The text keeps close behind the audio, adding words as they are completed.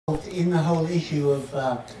in the whole issue of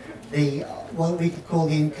what we could call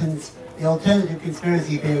the alternative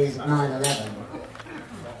conspiracy theories of 9/11.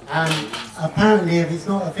 Apparently, if it's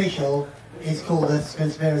not official, it's called a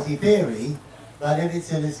conspiracy theory, but if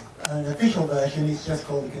it's an official version, it's just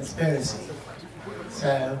called a conspiracy.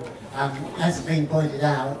 So, as has been pointed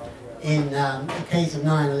out, in the case of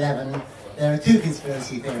 9/11, there are two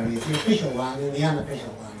conspiracy theories, the official one and the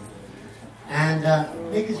unofficial one. And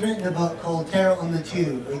Nick has written a book called Terror on the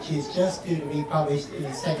Tube, which is just due to be published in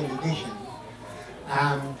the second edition.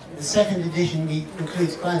 The second edition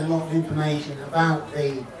includes quite a lot of information about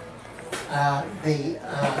the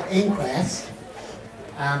inquest,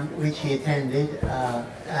 which he attended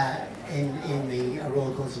in the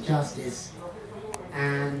Royal Courts of Justice,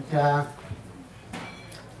 and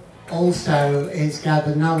also it's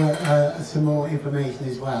gathered some more information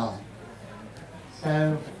as well.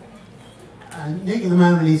 So Nick at the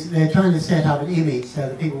moment they're trying to set up an image so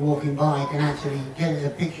that people walking by can actually get a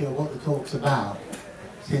picture of what the talk's about,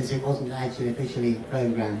 since it wasn't actually officially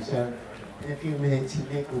programmed. So in a few minutes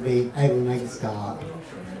Nick will be able to make a start.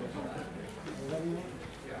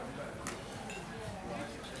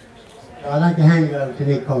 So I'd like to hand you over to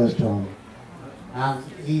Nick Kollerstom.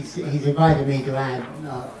 He's invited me to add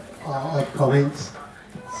odd comments,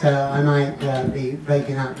 so I might be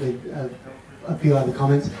breaking up with a few other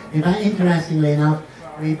comments. In fact, interestingly enough,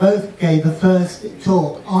 we both gave the first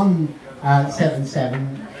talk on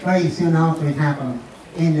 7/7 very soon after it happened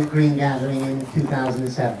in the Green Gathering in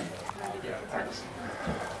 2007. Thanks.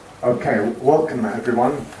 Okay, welcome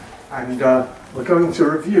everyone, and we're going to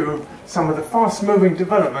review some of the fast-moving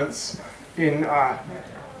developments in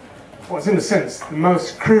what's in a sense the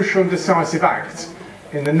most crucial and decisive act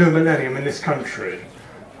in the new millennium in this country,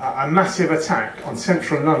 a massive attack on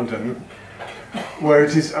central London, where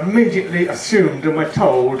it is immediately assumed and we're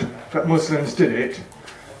told that Muslims did it,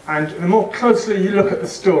 and the more closely you look at the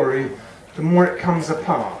story, the more it comes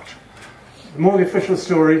apart. The more the official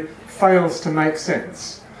story fails to make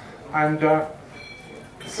sense. And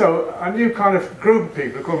so a new kind of group of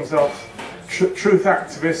people who call themselves truth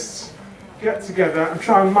activists get together and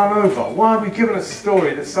try and mull over, why are we given a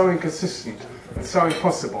story that's so inconsistent and so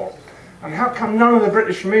impossible? And how come none of the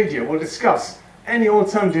British media will discuss any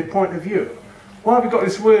alternative point of view? Why have we got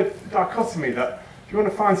this weird dichotomy that if you want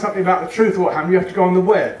to find something about the truth of what happened, you have to go on the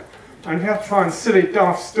web, and if you have to find silly,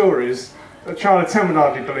 daft stories that a child of 10 would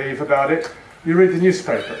hardly believe about it, you read the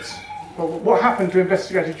newspapers. Well, what happened to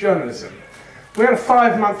investigative journalism? We had a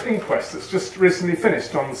 5-month inquest that's just recently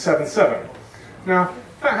finished on 7/7. Now,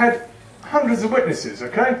 that had hundreds of witnesses,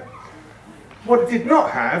 okay? What it did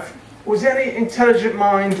not have was any intelligent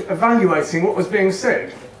mind evaluating what was being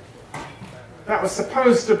said. That was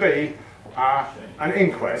supposed to be an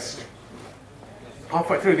inquest.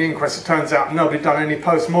 Halfway through the inquest, it turns out nobody had done any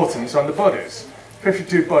post-mortems on the bodies.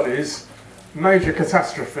 52 bodies, major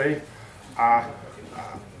catastrophe,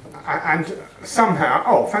 and somehow,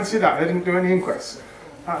 oh, fancy that, they didn't do any inquests.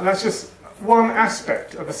 That's just one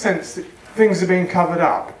aspect of the sense that things are being covered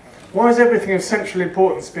up. Why is everything of central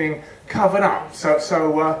importance being covered up so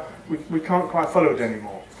we can't quite follow it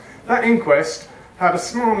anymore? That inquest had a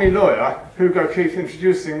smarmy lawyer, Hugo Keith,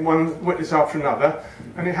 introducing one witness after another,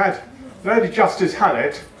 and it had Lady Justice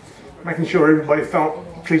Hallett making sure everybody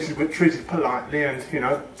felt treated politely and, you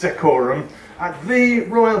know, decorum at the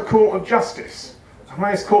Royal Court of Justice, the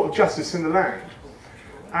highest court of justice in the land.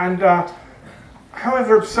 And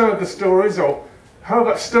however absurd the stories or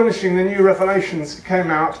however astonishing the new revelations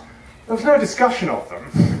came out, there was no discussion of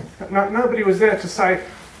them. Nobody was there to say,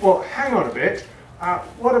 well, hang on a bit,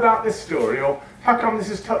 what about this story? Or how come this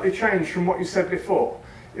has totally changed from what you said before?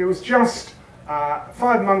 It was just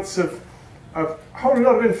 5 months of a whole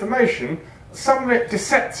lot of information, some of it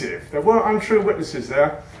deceptive. There were untrue witnesses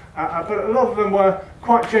there, but a lot of them were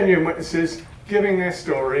quite genuine witnesses giving their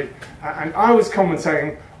story, and I was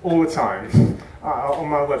commentating all the time on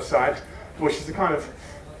my website, which is the kind of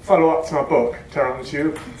follow-up to my book, Terror on the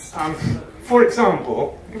Tube. For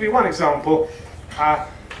example, I'll give you one example.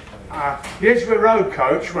 The Edgware Road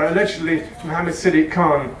coach, where allegedly Mohammed Siddiq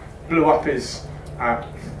Khan blew up his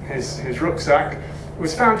rucksack,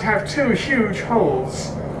 was found to have 2 huge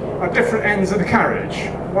holes at different ends of the carriage.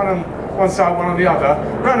 One on one side, one on the other.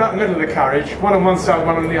 Ran up the middle of the carriage, one on one side,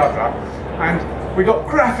 one on the other. And we got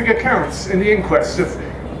graphic accounts in the inquest of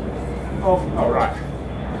oh right.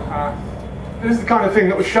 This is the kind of thing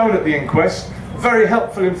that was shown at the inquest. Very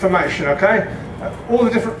helpful information, okay? All the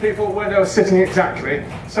different people, where they were sitting exactly.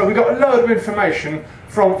 So we got a load of information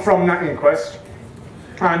from that inquest.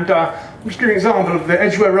 And I'm just giving an example of the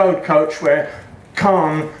Edgware Road coach where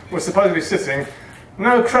Khan was supposedly sitting.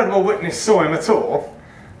 No credible witness saw him at all.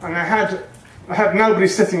 and they had nobody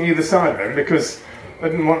sitting either side of him because they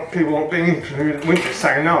didn't want people being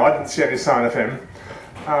saying, no, I didn't see any sign of him.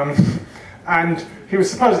 And he was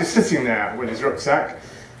supposedly sitting there with his rucksack,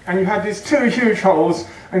 and you had these two huge holes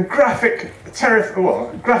and graphic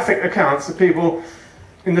accounts of people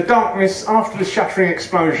in the darkness after the shattering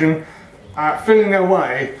explosion, feeling their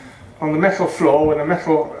way on the metal floor with the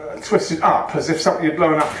metal twisted up as if something had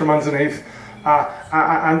blown up from underneath,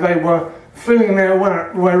 and they were feeling their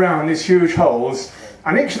way around these huge holes,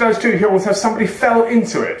 and each of those two holes has somebody fell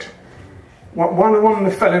into it. One of them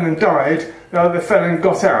fell in and died, the other fell in and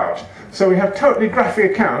got out. So we have totally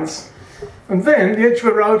graphic accounts. And then the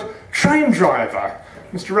Edgware Road train driver,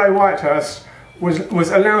 Mr. Ray Whitehurst, was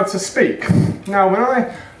allowed to speak. Now, when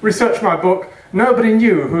I researched my book, nobody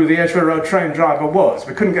knew who the Edgware Road train driver was.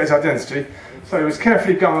 We couldn't get his identity, so he was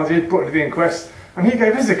carefully guarded, brought to the inquest, and he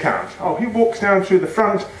gave his account. Oh, he walks down through the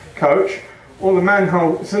front coach, all the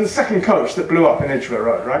manhole, it's in the second coach that blew up in Edgware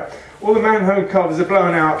Road, right? All the manhole covers are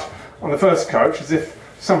blown out on the first coach, as if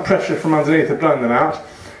some pressure from underneath had blown them out.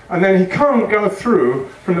 And then he can't go through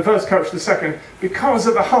from the first coach to the second because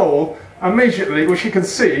of the hole immediately, which you can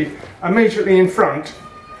see, immediately in front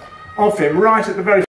of him, right at the very